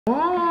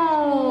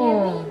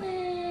Oh.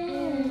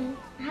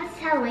 How's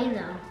Halloween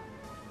though?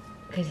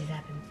 Because it's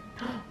happened.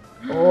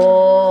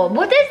 Oh,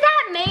 what does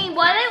that mean?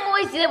 Why do they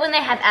always do it when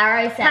they have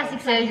arrows?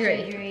 Plastic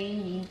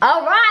surgery.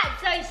 Alright,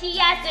 so she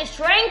has to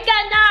shrink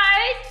her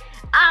nose,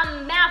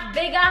 mouth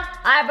bigger,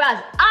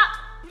 eyebrows up.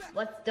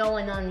 What's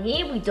going on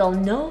here? We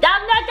don't know.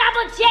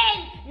 Double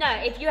chin! No,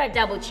 if you have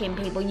double chin,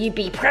 people, you'd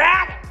be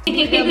proud.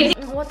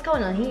 What's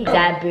going on here? Is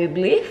that a boob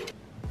lift?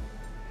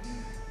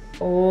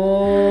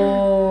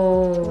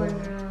 Oh.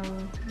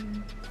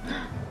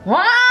 Wow!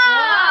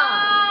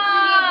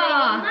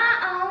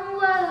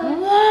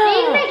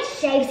 They make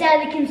shapes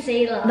out of the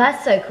concealer.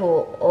 That's so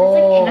cool.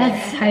 Oh,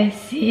 That's so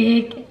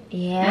sick.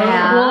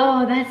 yeah.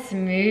 Whoa, that's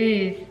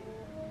smooth.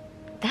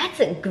 That's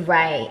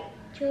great.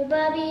 True,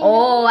 Barbie.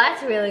 Oh,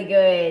 that's really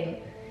good.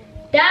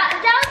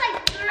 That was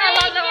like three I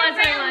love that one so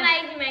different much.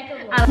 amazing makeup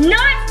looks.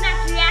 Nice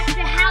Snatch reacts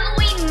to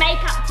Halloween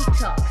makeup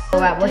TikToks.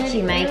 Alright, what's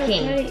she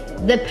making?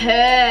 The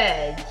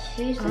Purge.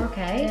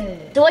 Okay.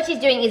 So what she's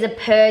doing is a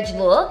Purge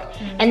look,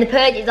 and the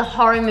Purge is a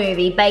horror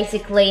movie.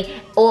 Basically,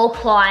 all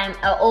crime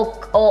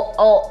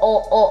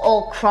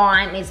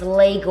is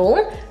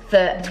legal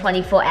for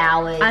 24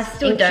 hours. I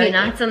still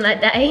donuts on that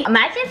day.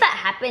 Imagine if that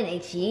happened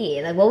each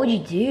year. Like, what would you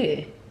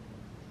do?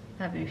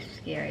 That'd be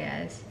scary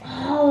as.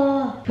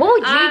 Oh.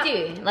 What would you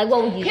do? Like,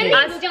 what would you do?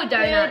 I still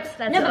donuts.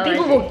 That's No, but all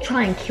people I do. will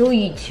try and kill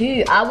you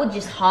too. I would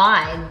just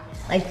hide.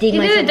 Like, dig You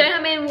myself. think the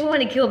donut man will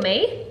want to kill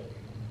me?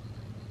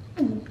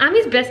 I'm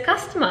his best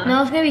customer.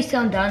 No, it's gonna be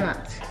selling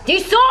donuts. Do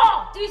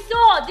saw! Do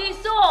saw! Do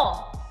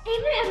saw!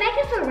 Even her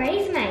makeup for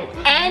Ray's mate.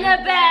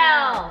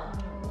 Annabelle!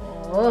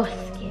 Oh,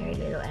 scary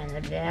little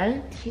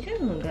Annabelle. She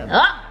doesn't look good.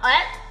 Oh,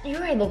 you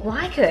already look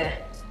like her.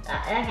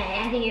 Okay,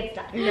 I think it's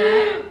done.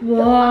 No.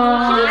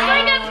 Whoa. She looks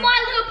like a My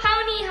Little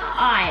Pony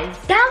eyes.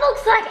 That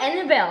looks like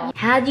Annabelle.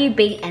 How do you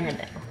beat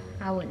Annabelle?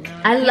 I wouldn't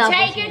know. I love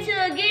Take her to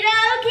a good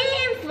old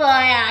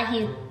campfire.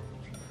 You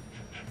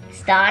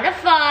start a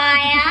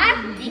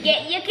fire. You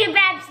get your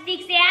kebab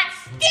sticks out.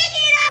 Stick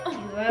it up.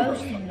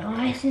 Roast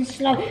nice and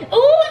slow.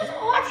 Oh, it's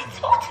hot. It's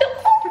hot.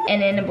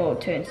 And Annabelle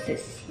turns to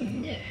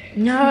cinder.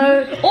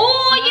 No.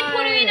 Or you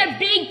put her in a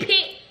big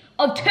pit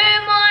of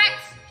termites.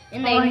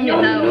 And they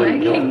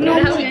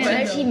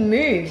She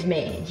moves,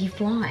 man. She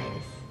flies.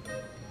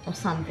 Or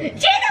something.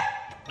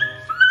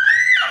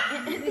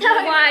 No,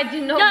 I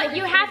do not. No,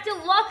 you have to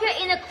lock her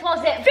in a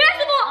closet. First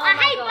of all, Oh I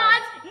my hate God.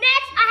 bugs.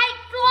 Next, I hate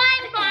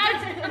flying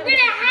bugs. I'm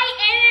gonna hate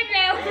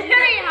Annabelle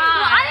very Well,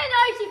 hard. I don't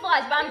know if she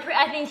flies, but I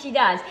think she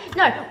does.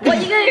 No, what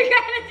you gonna do?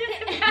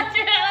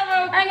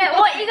 Okay,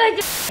 what you gonna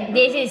do?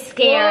 This is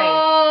scary.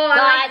 Whoa,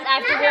 Guys, I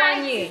have to warn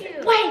you.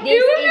 Wait, This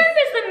who is-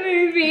 remembers the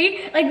movie?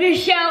 Like the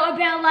show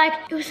about like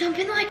it was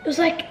something like it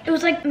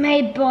was like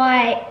made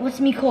by what's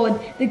me called?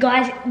 The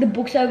guys, the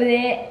books over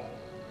there.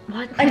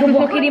 What? Like a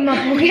rocket in my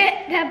pocket.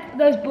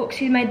 Those books.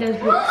 Who made those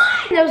books?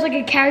 There was like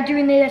a character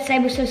in there that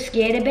Sable was so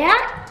scared about.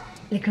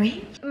 The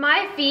Grinch?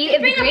 My fear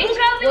of the Bring a Grinch book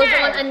over was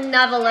there. on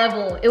another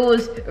level. It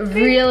was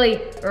really,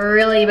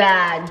 really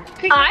bad.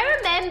 I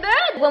remember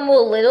when we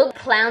were little,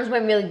 clowns were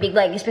really big,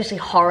 like especially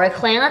horror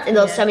clowns, and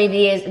there was so many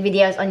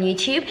videos on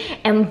YouTube.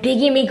 And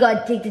Biggie and me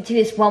got addicted to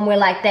this one where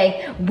like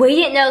we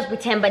didn't know it was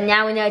pretend, but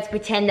now we know it's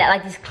pretend that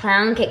like this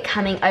clown kept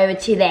coming over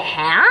to their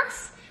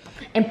house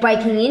and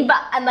breaking in.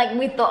 But and like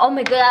we thought, oh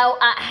my God,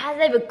 how did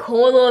they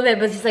record all of it?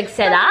 It was just like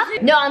set up.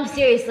 No, I'm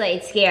seriously,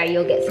 it's scary.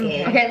 You'll get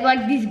scared. Okay,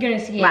 like this is gonna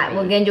scare Right, me.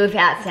 we're gonna do it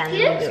without sound. And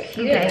we'll do it.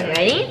 Okay,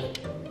 ready?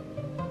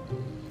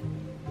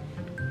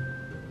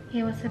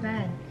 Yeah, what's so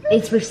bad?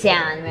 It's with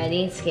sound.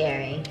 Ready? It's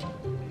scary.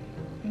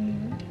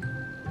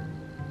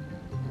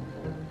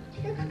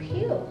 She looks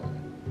cute.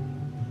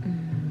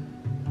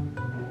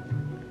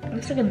 It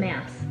looks like a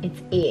mouse.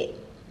 It's it.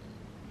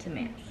 It's a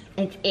mouse.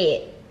 It's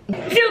it.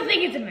 Still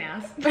think it's a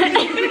mouse. It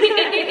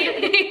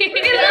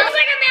looks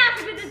like a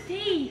mouse with a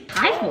teeth.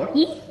 Hi,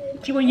 Forky. Do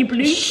you want your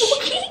blue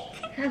Forky?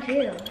 How cute.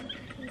 Remember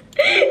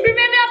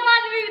that part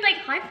of the movie like,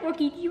 hi,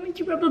 Forky, do you want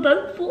your rubber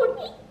bug,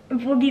 Forky?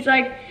 And Forky's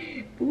like,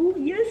 oh,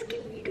 yes,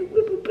 give me the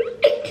rubber bug.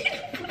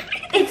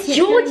 It's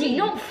Georgie,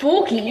 not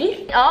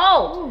Forky.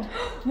 Oh.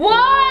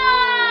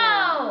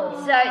 Whoa!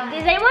 So,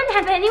 does anyone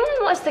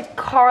watched the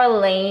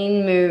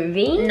Coraline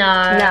movie? No,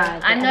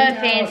 I'm okay. not a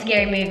fan of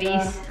scary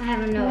movies. I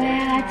haven't know. Wow,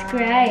 that's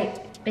great.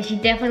 But she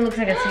definitely looks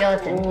like a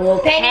skeleton. Oh,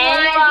 Pennywise.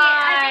 Yeah, I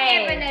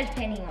think Pennywise. everyone knows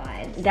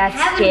Pennywise. That's I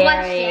haven't scary.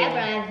 watched it,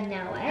 but I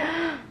know it.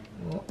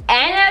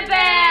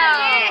 Annabelle!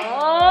 Yes.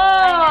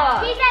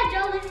 Oh! She's that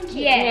doll, isn't she?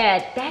 Yeah,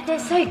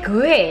 that's so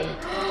good.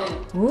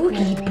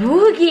 Oogie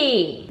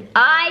boogie.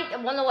 I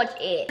want to watch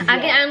it. I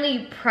can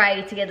only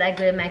pray to get that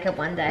good at makeup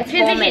one day.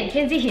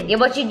 Transition. Yeah,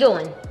 what you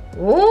doing?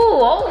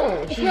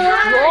 Ooh, she's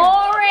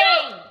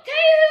drawing.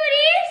 Tell you who it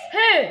is?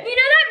 Who? You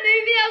know that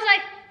movie that was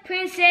like,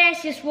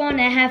 Princess just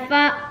wanna have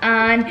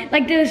fun.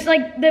 Like there's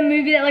like the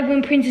movie that like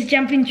when princes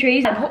jump in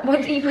trees. What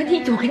are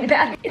you talking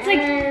about? It's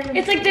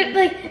like the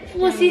like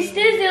four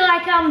sisters. They're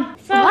like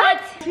so What?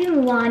 It's in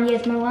Mulan.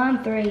 Yes,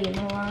 Mulan 3.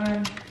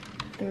 Mulan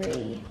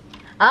 3.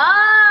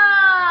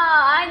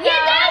 Ah, I know.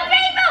 Yeah, those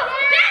people.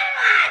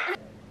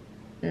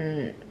 That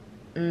one.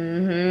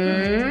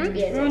 Mm-hmm.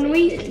 Yeah, Ron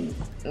Weasley.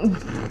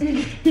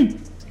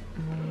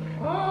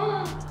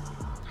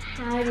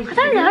 I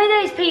don't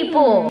know those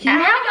people.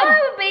 How hard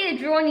it would be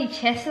to draw on your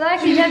chest though?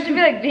 Because you have to be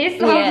like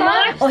this all the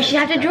time. Or she'd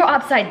have to draw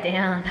upside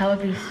down. That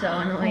would be so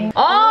annoying.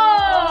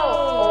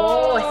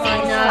 Oh, I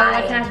know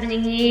what's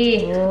happening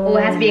here. Oh,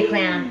 it has to be a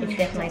clown. It's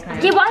definitely a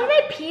clown. Yeah, why do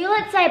they peel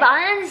it, Sabe? I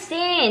don't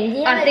understand.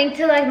 Yeah, I think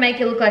to like make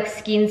it look like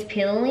skin's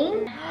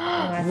peeling.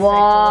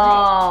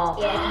 Whoa.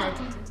 Yeah,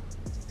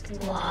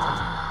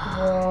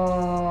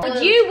 Whoa.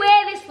 Would you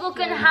wear this look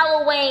on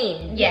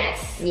Halloween?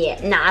 Yes. Yeah,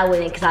 no, I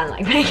wouldn't because I don't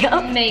like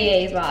makeup.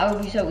 Me either. I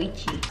would be so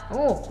itchy.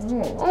 Oh,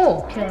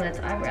 Oh. Peeling its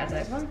eyebrows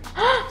open.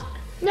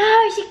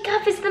 no, she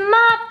covers them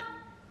up.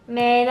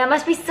 Man, that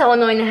must be so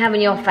annoying to have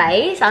on your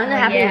face. I don't know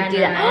how yeah, people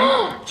do I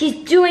that. She's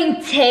doing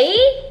tea?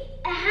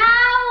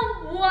 How?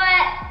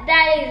 What?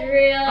 That is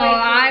really. Oh,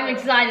 I'm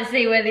excited to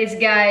see where this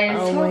goes.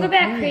 Oh Talk my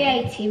about God.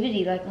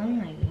 creativity. Like, oh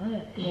my god.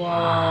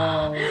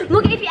 Wow.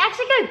 Look, if you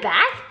actually go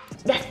back,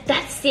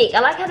 that's sick. I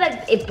like how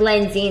that it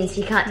blends in so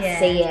you can't Yeah.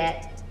 see it.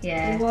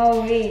 Yeah.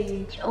 Whoa,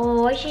 really?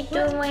 Oh, what's she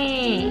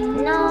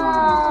doing?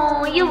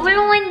 No, you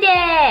ruined it.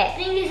 I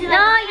think this is No,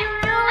 like, you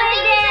I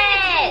ruined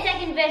think it's like a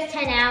 10-second verse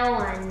 10-hour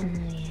one. it.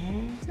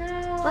 No.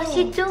 What's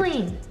she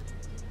doing?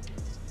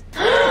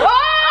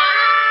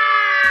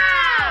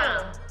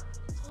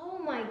 Oh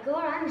my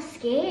god, I'm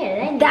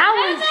scared. That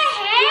was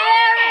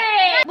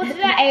scary. What's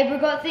that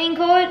apricot thing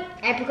called?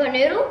 Apricot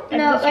noodle?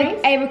 No, like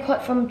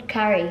apricot from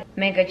curry.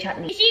 Mango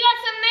chutney. She got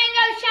some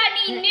mango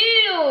chutney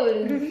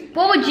noodles.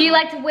 What would you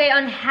like to wear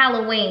on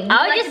Halloween? Would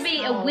I you would like just- to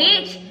be a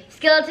witch,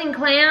 skeleton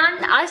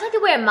clown. I just like to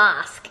wear a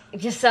mask,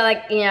 just so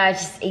like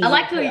it's just easy. I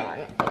like put to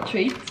on.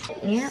 treats.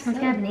 Yeah. What's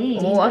happening?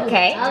 Oh,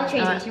 okay. I'll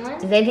transition one.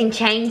 Has anything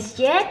changed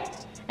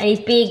yet? Any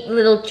big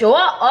little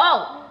jaw?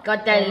 Oh,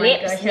 got the Oh my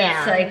lips gosh,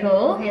 now. that's so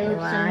cool. Okay, look,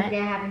 Right. something's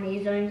gonna happen.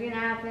 These are gonna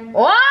happen.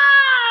 Wow!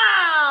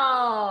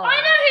 I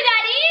know who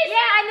that is.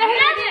 Yeah, I know who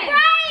That's that is.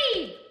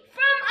 Brave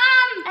from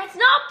It's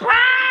not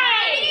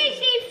Pride.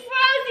 She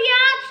throws the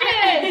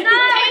archers. No,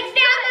 Takes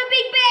down the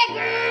big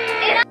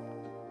bag.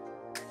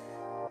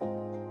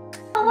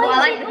 Oh, I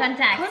like the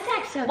contacts.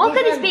 Contacts are what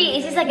could this different. be?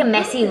 Is this like a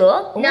messy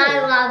look? No, I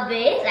love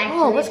this. Actually,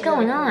 Oh, what's it's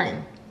really going cool.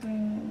 on?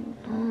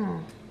 Oh.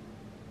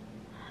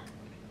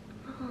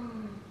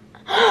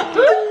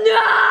 No!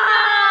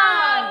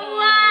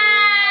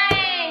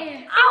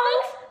 Way.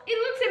 It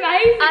looks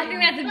amazing. I think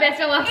that's the best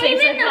one I've seen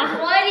Even so the far.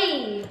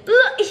 body.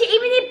 Look, she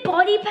even did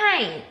body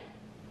paint.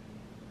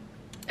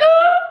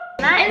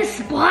 And the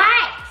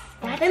spikes.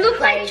 They look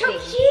like crazy.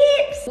 chopped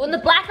chips. And the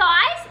black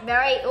eyes,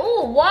 very.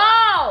 Oh,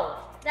 whoa!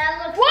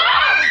 That looks.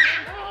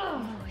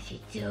 Oh, what's she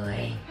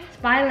doing?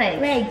 Spy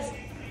legs. Legs.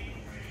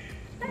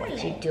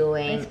 What's she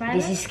doing? Thanks, Violet.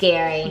 This is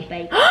scary.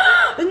 Bacon.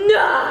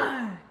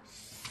 No!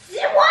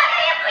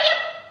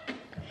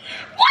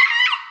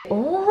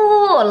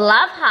 Oh,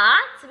 love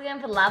hearts. We're going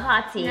for love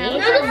hearts here. It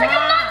looks like a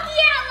monkey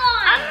A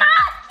outline.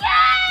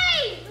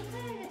 monkey! Looks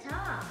like a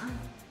guitar.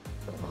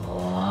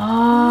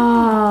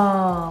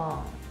 Oh.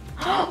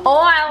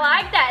 Oh, I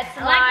like that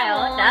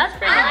smile. That's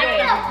pretty I like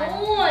good. the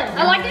horn. I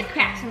like the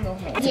cracks in the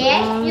horn.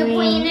 Yes, you're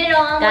putting it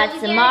on. Got What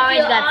some you more, gonna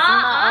do? got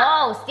some more.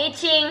 Oh,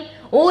 stitching.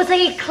 Oh, it's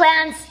like a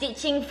clown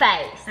stitching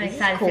face. I'm This is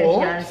excited cool.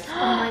 to see Oh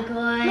my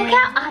god. Look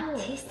how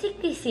artistic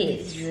this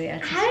is.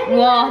 How do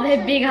Whoa,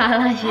 they're big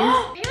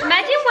eyelashes.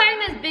 Imagine wearing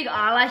those big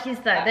eyelashes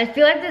though. They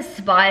feel like there's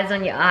spiders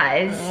on your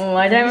eyes. Oh,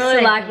 I don't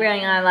really So like cute.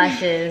 wearing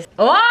eyelashes.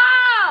 Oh! I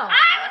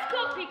was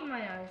caught picking my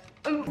nose.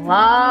 Whoa! Oh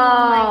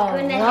my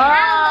goodness, Whoa.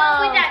 how long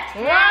would that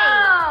take?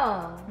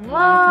 Whoa!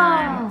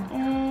 Long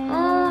Oh.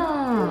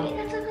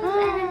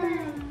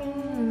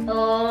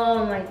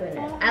 Oh my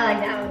goodness. I like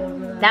that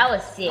one. That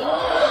was sick.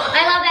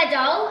 I love that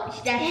doll.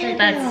 That's so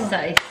That's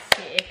so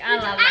sick. I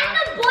love And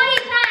that. the body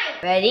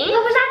paint. Ready?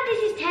 What was that?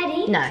 This is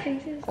Teddy. No.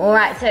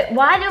 Alright, so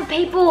why do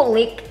people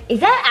lick? Is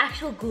that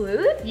actual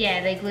glue?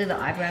 Yeah, they glue the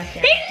eyebrows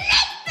down. He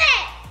licked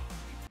it.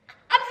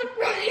 I'm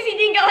surprised he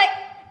didn't go like.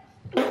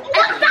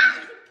 What's that?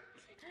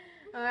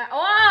 Alright.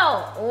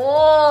 Oh!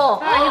 Oh!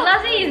 Oh, he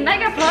loves it. His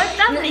makeup on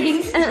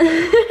nothing.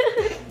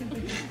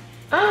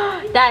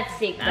 That's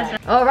sick though.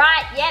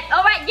 Alright, yep.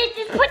 Alright,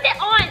 just put it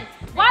on.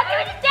 Why do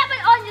you just dab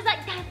it on? Just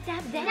like dab,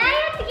 dab, Now dab. you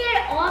have to get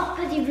it off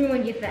because you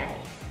ruined your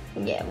face.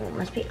 Yeah, well, it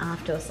must be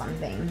after or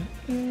something.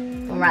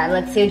 Alright,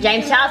 let's see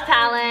James Charles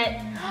palette.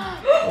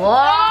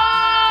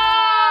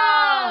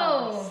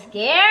 Whoa!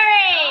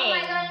 Scary! Oh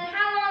my god, and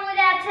how long would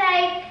that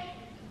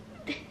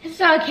take? It's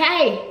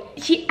okay.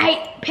 She ate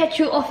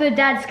petrol off her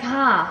dad's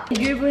car.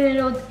 You put it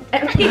all.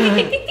 It's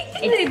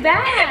really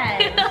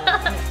bad.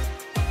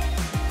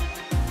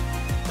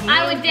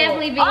 I would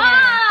definitely be there.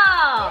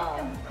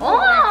 Oh! Oh,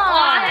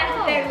 Oh! that's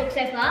my favorite look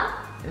so far.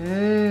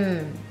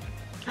 Mmm.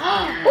 I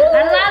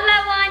love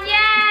that one.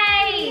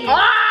 Yay! Oh,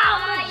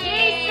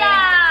 Medusa!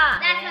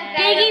 That's my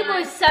Biggie favorite.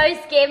 was so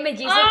scared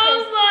Medusa Oh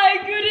my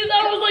goodness, I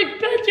was like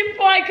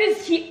petrified because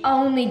she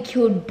only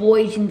killed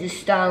boys into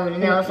stone,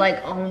 and I was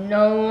like, oh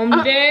no,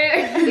 I'm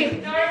dead.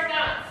 Norris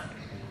nuts.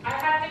 I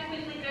have to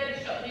quickly go to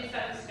shop do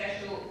something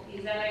special.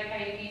 Is that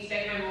okay if you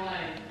stay home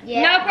alone?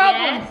 Yeah. No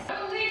problem. Yes. It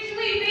will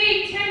literally be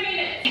 10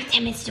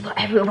 10 minutes to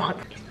whatever we want.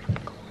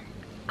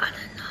 I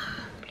don't know.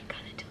 We're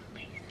gonna do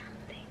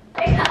something.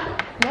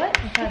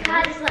 What?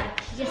 Car just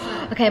left. She just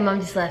left. Okay, Mum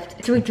just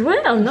left. Do we do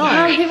it or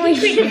not? Yeah, do we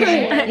do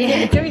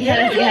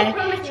it? Okay.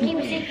 Promise to keep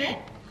a secret.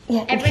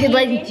 Yeah,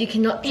 you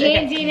cannot take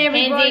Hands in,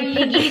 everybody. Hands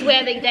in, you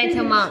swear that you don't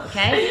tell Mum,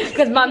 okay?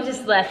 Because Mum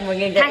just left and we're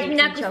gonna Catch me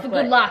get knuckles chocolate.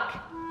 for good luck.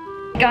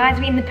 Guys,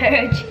 we're in the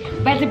purge.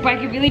 We're about to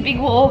break a really big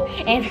wall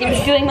and it's gonna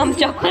be stealing Mum's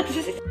chocolates.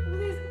 There's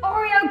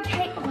Oreo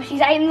cake. Oh,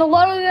 she's eating a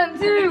lot of them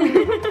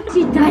too.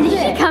 She does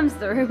it. She comes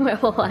through, we're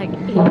all like,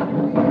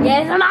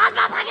 yes, I'm on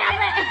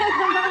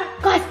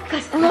Guys,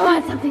 I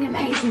want something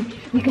amazing.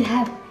 We could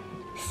have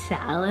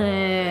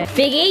salad.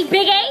 Biggie,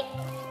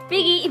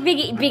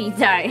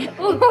 sorry.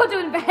 We're all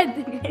doing bad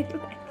things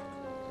anyway.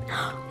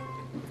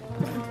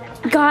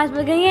 Guys,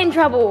 we're gonna get in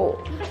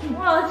trouble.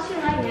 Well, it's too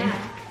late now.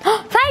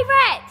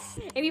 Favorites!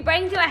 If you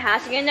break into our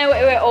house, you're gonna know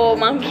we're all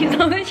monkeys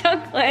on the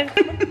chocolate.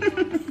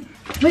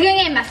 We're gonna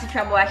get in massive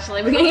trouble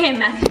actually. We're gonna get in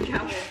massive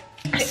trouble.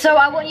 So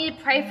I want you to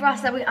pray for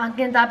us that we aren't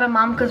gonna die by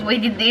Mum because we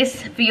did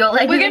this for your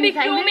lady. We're gonna be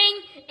entertainment.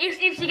 filming.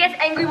 If she gets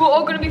angry, we're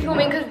all gonna be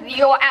filming because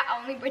you're our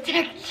only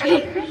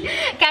protection.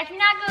 Catch me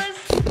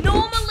knuckles.